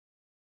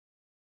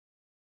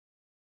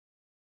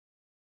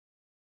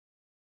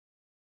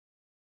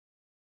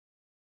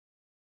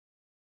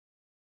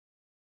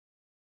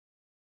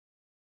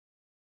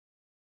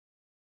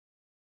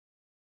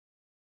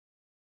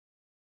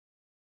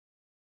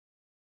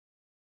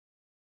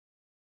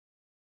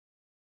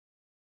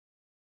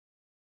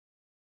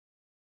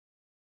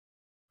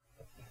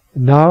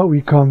Now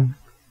we come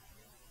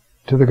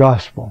to the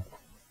gospel.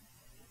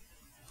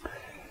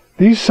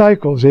 These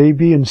cycles, A,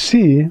 B, and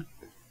C,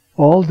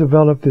 all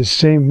develop this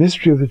same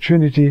mystery of the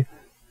Trinity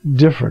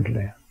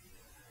differently.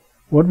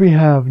 What we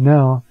have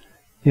now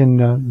in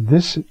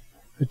this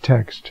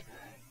text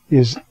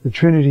is the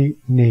Trinity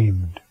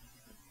named.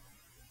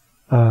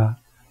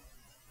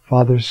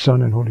 Father,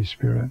 Son, and Holy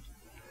Spirit.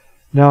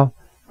 Now,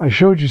 I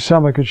showed you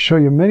some. I could show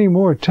you many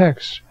more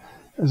texts.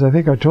 As I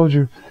think I told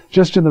you,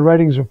 just in the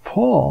writings of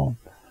Paul,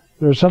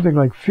 there are something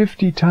like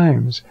 50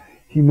 times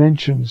he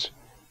mentions,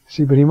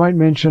 see, but he might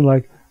mention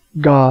like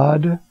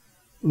God,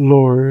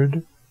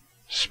 Lord,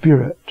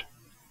 Spirit.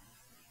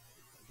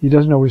 He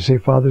doesn't always say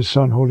Father,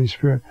 Son, Holy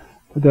Spirit,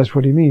 but that's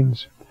what he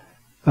means.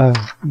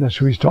 That's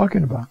who he's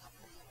talking about.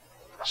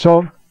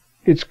 So,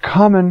 it's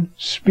common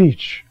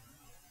speech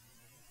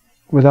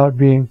without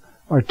being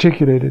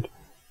articulated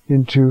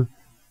into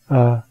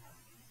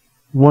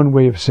one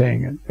way of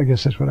saying it. I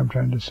guess that's what I'm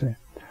trying to say.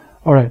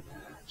 All right.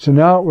 So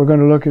now we're going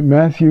to look at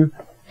Matthew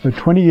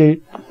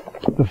 28,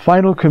 the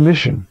final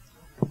commission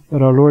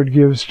that our Lord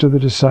gives to the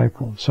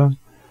disciples. So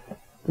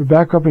we're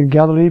back up in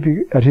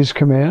Galilee at his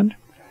command.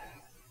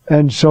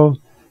 And so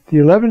the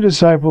 11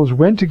 disciples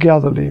went to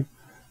Galilee,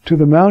 to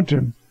the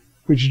mountain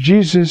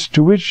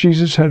to which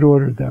Jesus had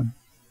ordered them.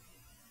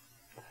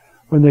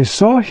 When they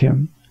saw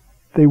him,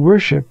 they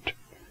worshipped,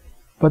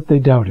 but they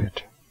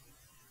doubted.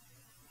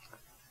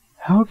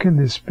 How can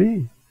this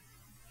be?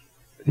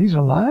 He's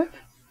alive?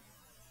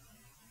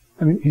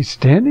 I mean, he's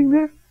standing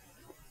there?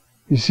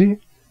 You see?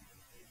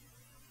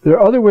 There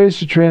are other ways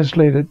to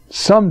translate it.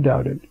 Some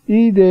doubted.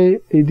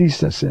 Ide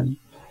edistasan.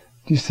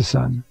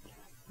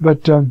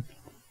 But, in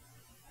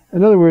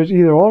other words,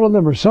 either all of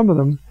them or some of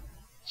them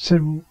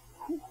said,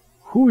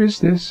 who is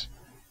this?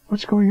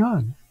 What's going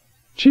on?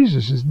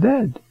 Jesus is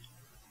dead.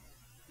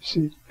 You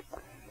see?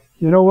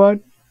 You know what?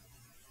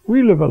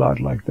 We live a lot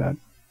like that.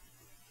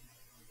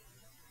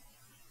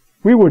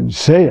 We wouldn't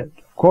say it,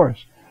 of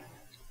course.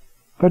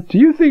 But do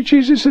you think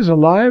Jesus is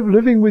alive,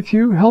 living with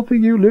you,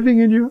 helping you, living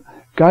in you,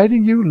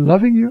 guiding you,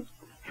 loving you,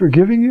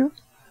 forgiving you,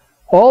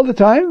 all the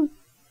time?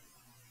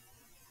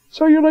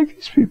 So you're like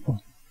these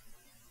people.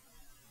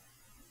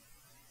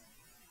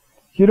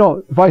 You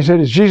know, if I said,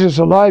 is Jesus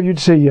alive, you'd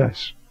say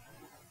yes.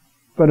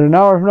 But an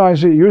hour from now, I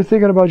say, you're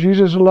thinking about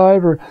Jesus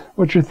alive, or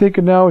what you're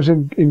thinking now is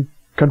in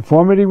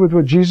conformity with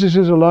what Jesus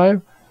is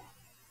alive?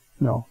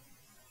 No.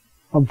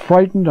 I'm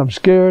frightened, I'm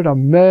scared,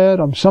 I'm mad,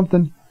 I'm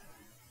something.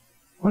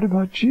 What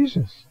about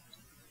Jesus?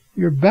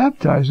 You're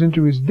baptized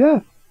into his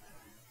death.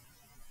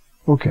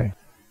 Okay.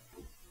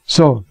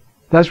 So,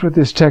 that's what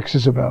this text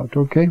is about,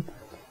 okay?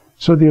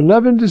 So the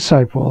 11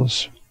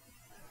 disciples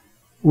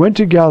went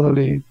to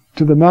Galilee,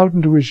 to the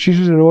mountain to which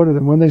Jesus had ordered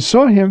them. When they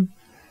saw him,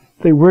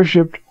 they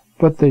worshipped,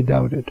 but they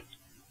doubted.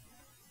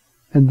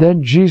 And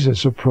then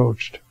Jesus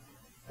approached,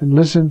 and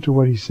listened to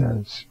what he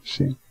says.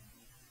 See?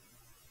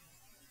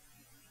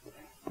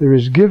 There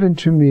is given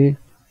to me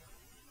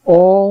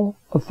all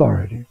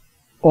authority,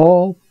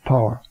 all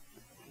power,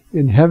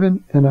 in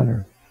heaven and on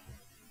earth.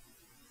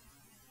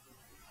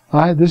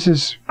 This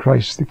is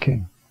Christ the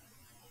King.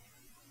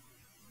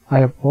 I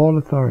have all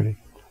authority.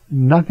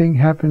 Nothing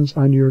happens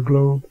on your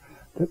globe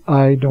that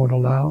I don't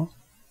allow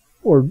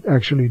or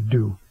actually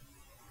do.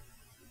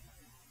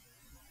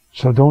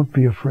 So don't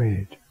be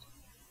afraid,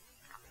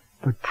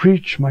 but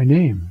preach my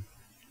name.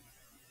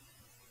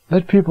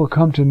 Let people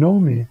come to know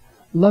me,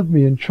 love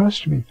me, and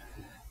trust me.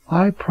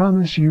 I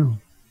promise you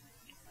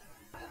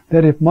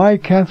that if my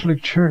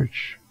Catholic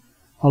Church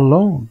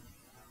alone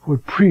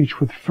would preach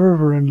with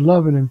fervor and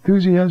love and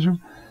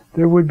enthusiasm,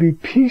 there would be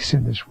peace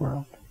in this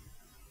world.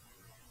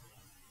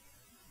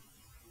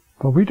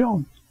 But we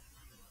don't.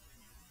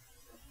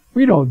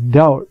 We don't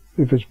doubt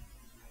if it's,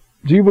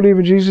 do you believe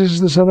in Jesus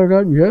is the Son of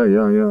God?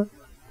 Yeah.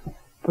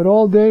 But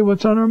all day,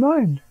 what's on our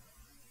mind?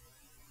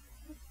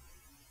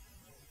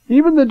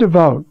 Even the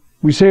devout,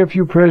 we say a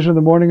few prayers in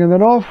the morning and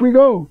then off we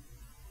go.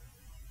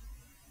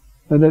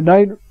 And at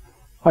night,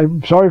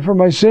 I'm sorry for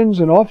my sins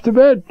and off to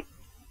bed.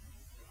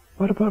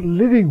 What about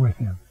living with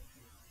him?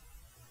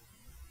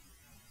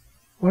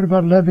 What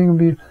about letting him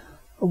be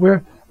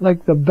aware,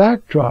 like the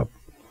backdrop?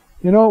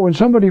 You know, when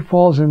somebody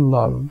falls in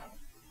love,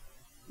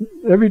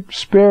 every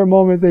spare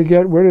moment they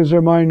get, where does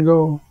their mind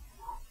go?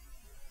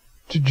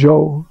 To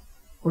Joe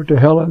or to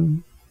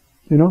Helen,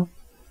 you know?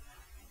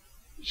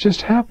 It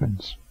just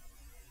happens.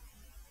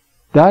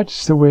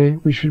 That's the way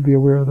we should be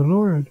aware of the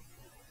Lord.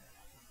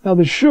 Now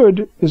the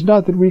should is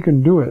not that we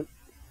can do it.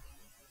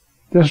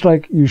 Just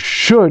like you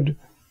should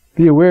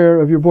be aware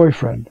of your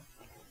boyfriend.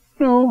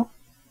 No.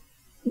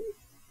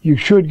 You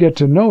should get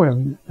to know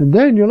him, and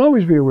then you'll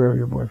always be aware of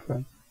your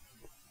boyfriend.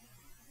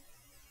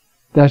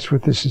 That's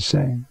what this is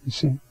saying, you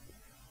see.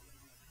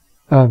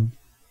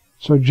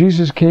 So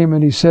Jesus came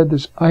and he said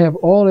this, I have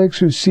all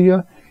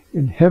exousia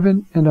in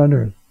heaven and on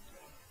earth.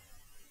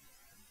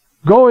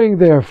 Going,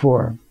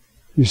 therefore,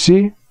 you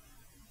see,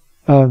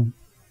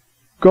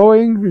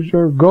 going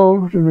or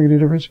go, doesn't make any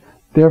difference,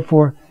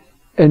 therefore,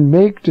 and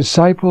make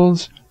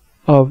disciples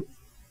of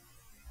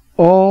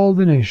all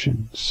the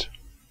nations.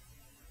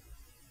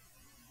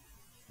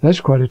 That's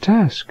quite a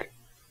task.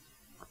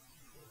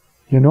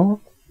 You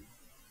know,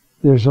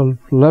 there's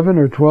 11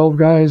 or 12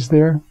 guys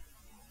there,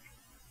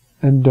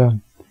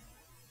 and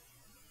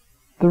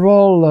they're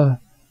all,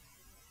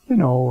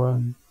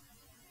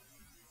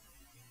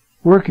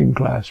 working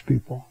class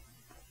people.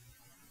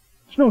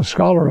 There's no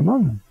scholar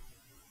among them.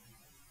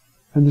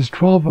 And there's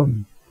 12 of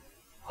them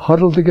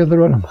huddled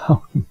together on a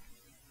mountain.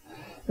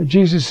 And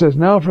Jesus says,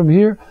 now from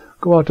here,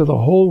 go out to the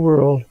whole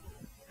world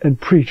and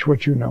preach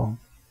what you know.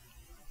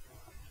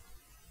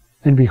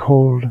 And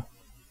behold,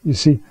 you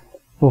see,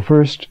 well,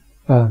 first,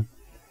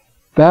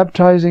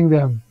 baptizing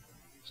them.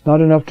 It's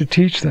not enough to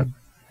teach them.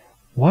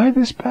 Why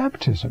this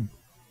baptism?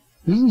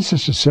 Isn't this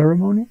just a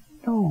ceremony?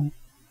 No.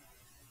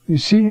 You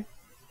see,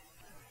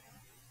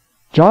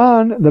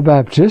 John the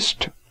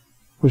Baptist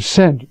was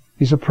sent.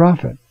 He's a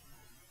prophet.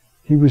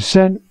 He was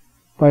sent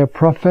by a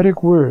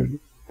prophetic word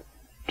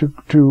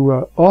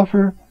to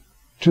offer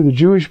to the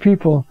Jewish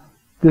people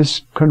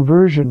this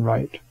conversion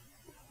rite,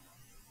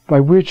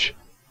 by which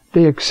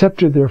they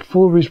accepted their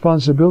full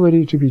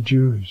responsibility to be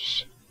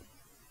Jews,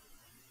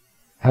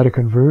 had a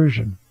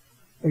conversion,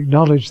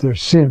 acknowledged their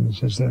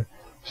sins, as the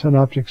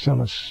synoptics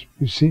tell us,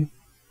 you see.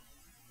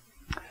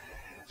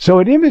 So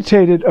it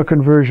imitated a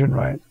conversion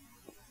rite.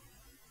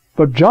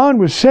 But John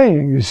was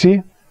saying, you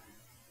see,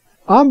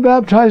 I'm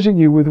baptizing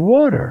you with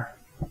water.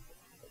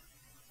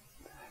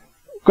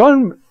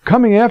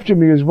 Coming after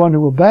me is one who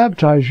will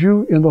baptize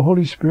you in the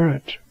Holy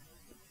Spirit.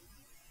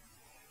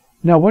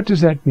 Now, what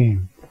does that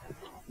mean?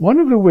 One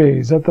of the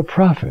ways that the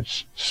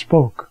prophets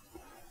spoke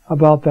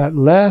about that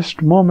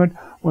last moment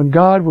when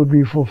God would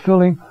be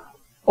fulfilling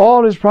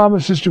all his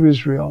promises to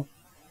Israel,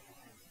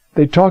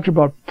 they talked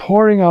about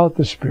pouring out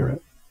the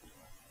Spirit.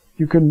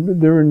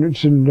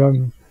 It's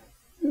in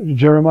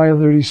Jeremiah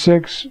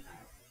 36,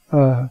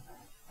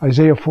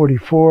 Isaiah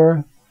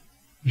 44,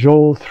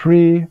 Joel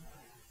 3.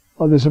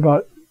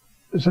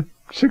 There's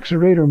 6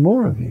 or 8 or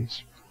more of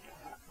these,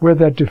 where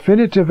that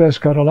definitive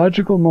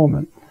eschatological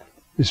moment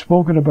is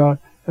spoken about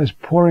as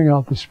pouring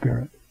out the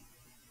Spirit.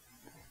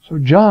 So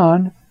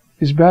John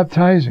is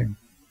baptizing,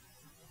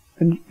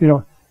 and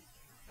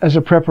as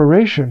a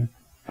preparation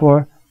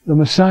for the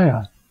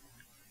Messiah.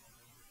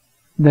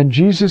 Then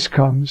Jesus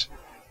comes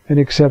and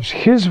accepts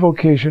his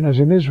vocation as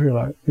an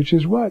Israelite, which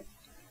is what?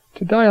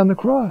 To die on the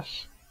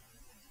cross.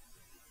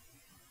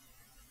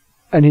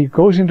 And he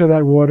goes into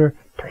that water,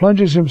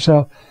 plunges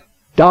himself,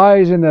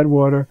 dies in that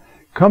water,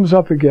 comes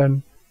up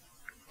again,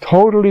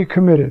 totally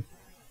committed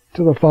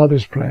to the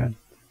Father's plan,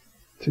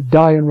 to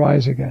die and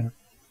rise again.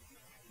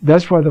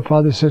 That's why the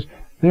Father says,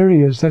 there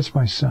he is, that's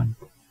my Son,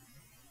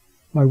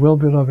 my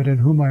well-beloved, in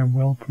whom I am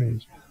well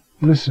pleased.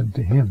 Listen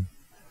to him.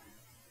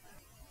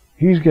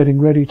 He's getting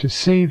ready to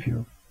save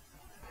you.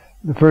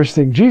 The first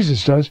thing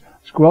Jesus does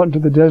is go out into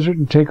the desert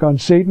and take on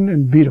Satan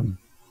and beat him.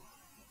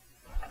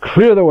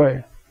 Clear the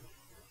way.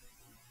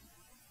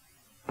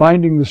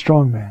 Binding the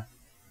strong man.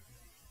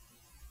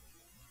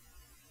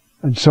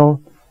 And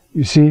so,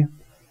 you see,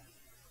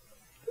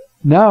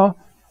 now,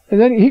 and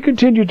then he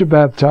continued to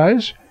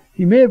baptize.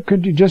 He may have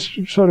continued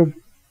just sort of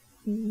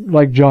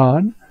like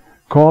John,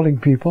 calling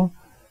people,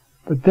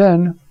 but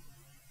then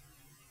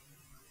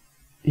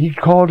he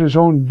called his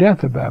own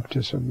death a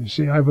baptism. You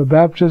see, I have a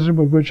baptism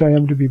with which I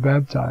am to be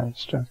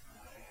baptized.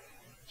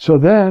 So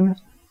then,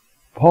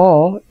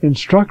 Paul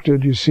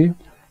instructed, you see,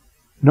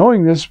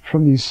 knowing this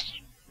from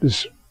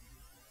this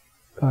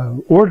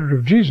order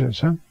of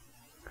Jesus,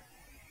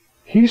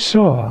 he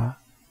saw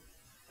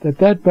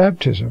that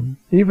baptism,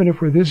 even if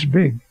we're this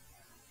big,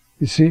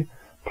 you see,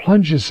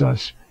 plunges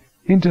us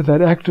into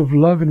that act of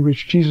love in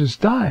which Jesus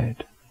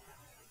died.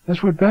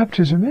 That's what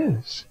baptism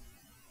is.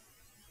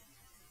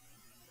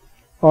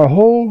 Our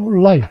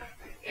whole life,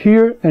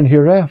 here and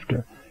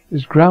hereafter,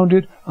 is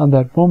grounded on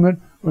that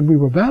moment when we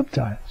were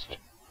baptized.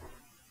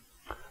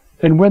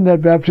 And when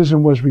that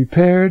baptism was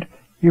repaired,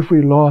 if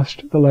we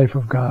lost the life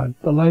of God,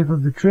 the life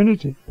of the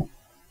Trinity,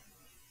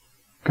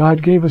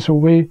 God gave us a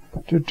way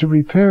to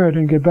repair it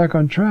and get back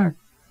on track.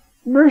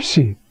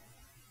 Mercy.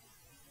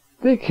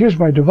 Think, here's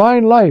my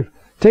divine life.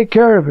 Take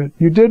care of it.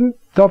 You didn't?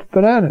 Tough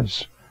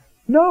bananas.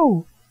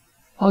 No.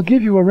 I'll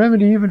give you a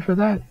remedy even for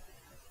that.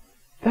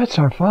 That's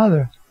our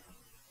Father.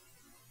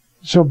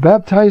 So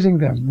baptizing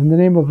them in the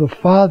name of the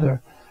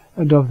Father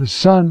and of the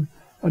Son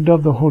and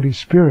of the Holy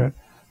Spirit.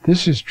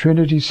 This is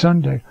Trinity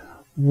Sunday.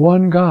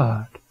 One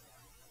God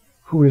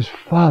who is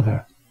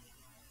Father,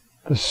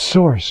 the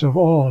source of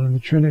all in the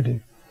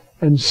Trinity,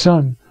 and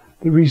Son,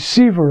 the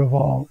receiver of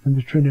all in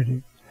the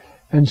Trinity,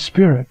 and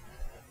Spirit,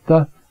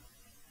 the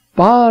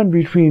bond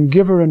between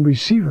giver and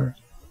receiver.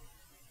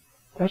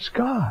 That's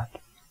God.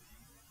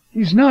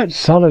 He's not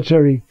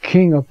solitary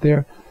king up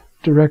there,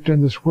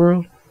 directing this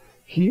world.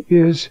 He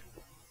is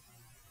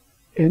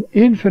an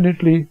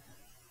infinitely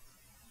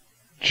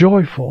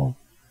joyful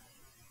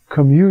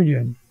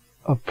communion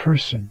of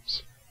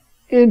persons.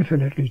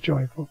 Infinitely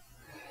joyful.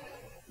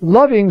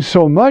 Loving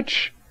so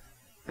much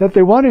that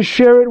they want to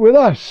share it with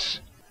us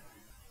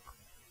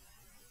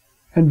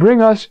and bring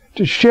us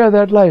to share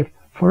that life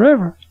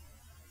forever.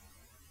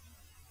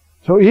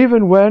 So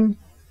even when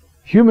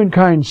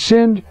Humankind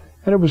sinned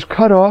and it was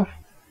cut off.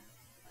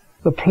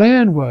 The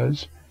plan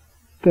was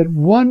that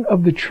one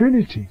of the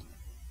Trinity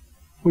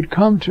would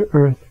come to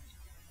earth,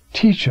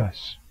 teach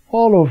us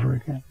all over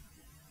again.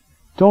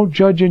 Don't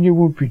judge and you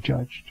won't be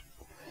judged.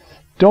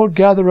 Don't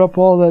gather up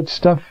all that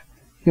stuff,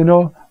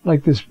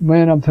 like this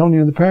man I'm telling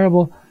you in the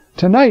parable.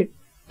 Tonight,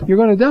 you're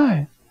going to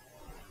die.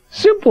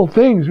 Simple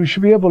things we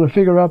should be able to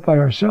figure out by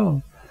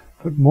ourselves.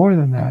 But more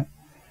than that,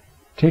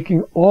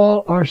 taking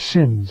all our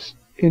sins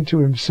into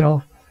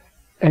himself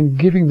and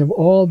giving them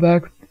all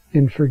back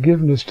in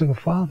forgiveness to the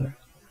Father.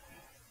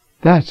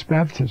 That's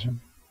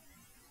baptism.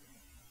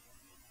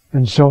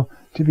 And so,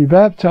 to be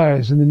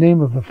baptized in the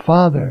name of the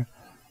Father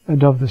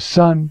and of the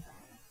Son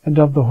and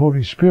of the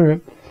Holy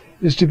Spirit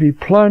is to be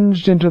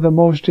plunged into the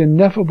most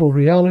ineffable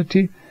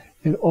reality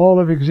in all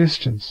of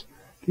existence,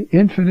 the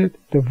infinite,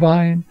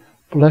 divine,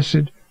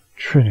 blessed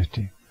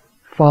Trinity,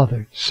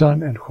 Father,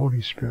 Son, and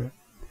Holy Spirit.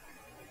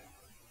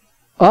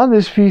 On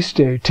this feast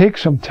day, take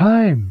some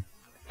time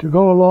to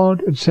go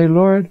along and say,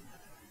 Lord,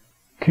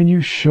 can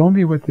you show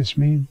me what this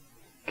means?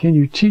 Can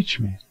you teach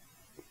me?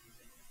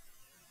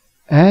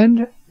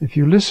 And if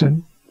you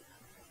listen,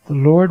 the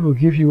Lord will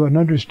give you an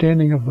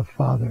understanding of the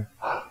Father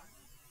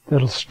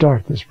that'll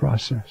start this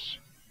process.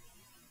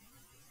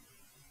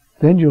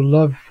 Then you'll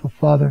love the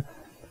Father.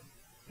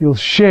 You'll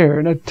share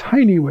in a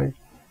tiny way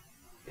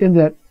in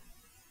that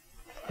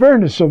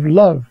furnace of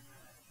love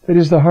that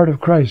is the heart of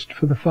Christ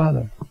for the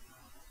Father.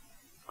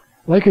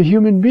 Like a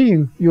human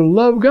being, you'll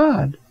love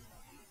God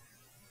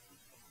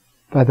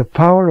by the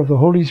power of the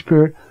Holy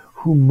Spirit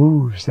who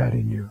moves that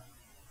in you.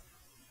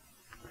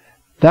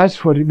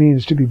 That's what it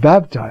means to be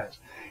baptized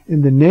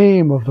in the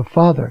name of the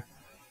Father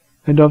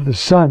and of the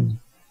Son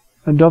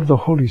and of the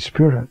Holy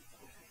Spirit.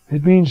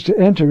 It means to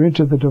enter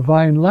into the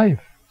divine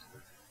life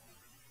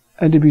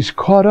and to be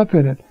caught up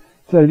in it,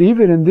 that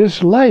even in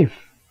this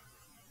life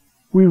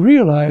we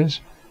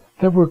realize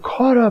that we're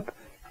caught up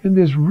in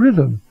this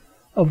rhythm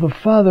of the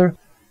Father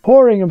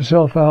pouring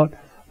himself out,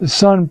 the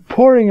Son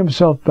pouring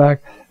himself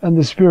back, and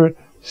the Spirit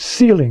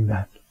sealing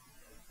that.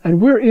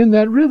 And we're in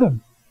that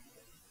rhythm.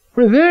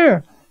 We're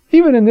there,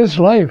 even in this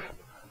life.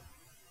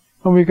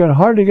 When we can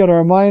hardly get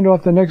our mind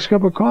off the next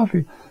cup of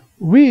coffee,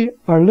 we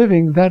are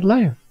living that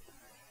life.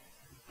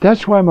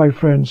 That's why, my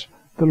friends,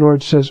 the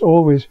Lord says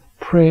always,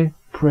 pray,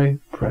 pray,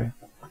 pray.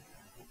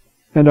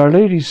 And Our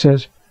Lady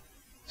says,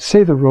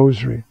 say the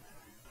rosary.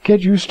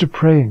 Get used to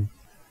praying.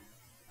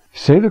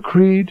 Say the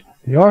Creed,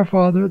 the Our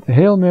Father, the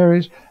Hail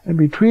Marys, and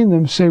between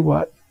them say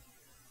what?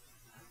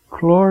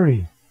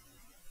 Glory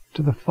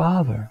to the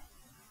Father,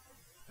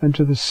 and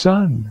to the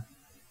Son,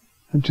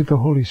 and to the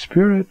Holy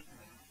Spirit,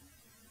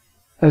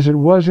 as it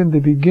was in the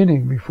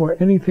beginning, before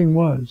anything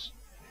was,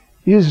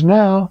 is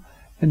now,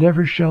 and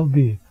ever shall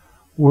be,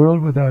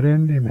 world without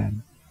end.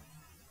 Amen.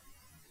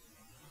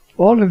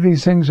 All of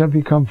these things have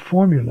become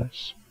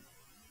formulas.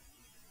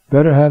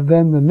 Better have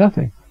them than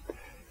nothing.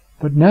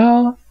 But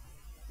now,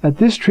 at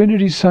this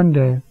Trinity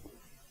Sunday,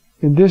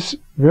 in this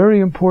very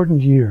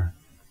important year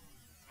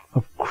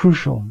of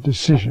crucial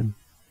decision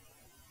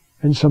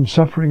and some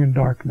suffering and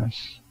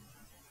darkness,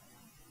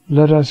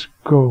 let us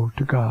go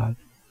to God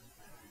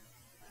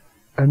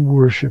and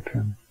worship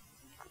him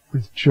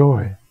with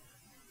joy.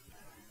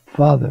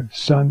 Father,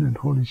 Son, and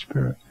Holy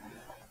Spirit.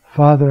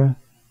 Father,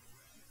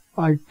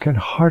 I can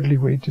hardly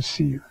wait to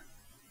see you.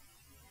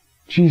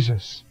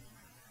 Jesus,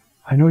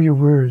 I know your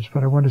words,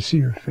 but I want to see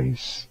your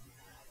face.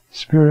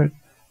 Spirit,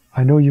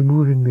 I know you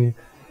move in me.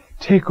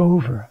 Take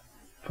over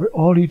for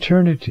all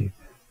eternity.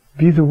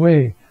 Be the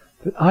way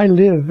that I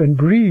live and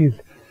breathe,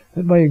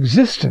 that my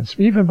existence,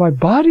 even my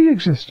body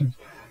existence,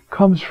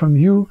 comes from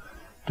you,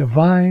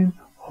 divine,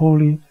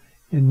 holy,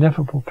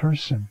 ineffable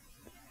person.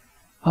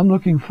 I'm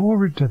looking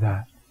forward to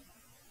that.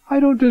 I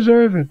don't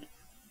deserve it.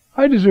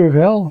 I deserve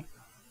hell.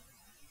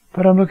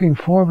 But I'm looking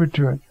forward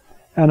to it.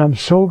 And I'm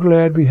so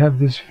glad we have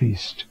this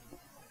feast,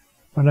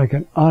 when I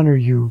can honor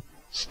you,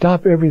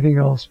 stop everything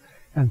else,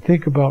 and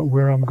think about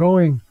where I'm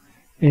going.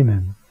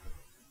 Amen.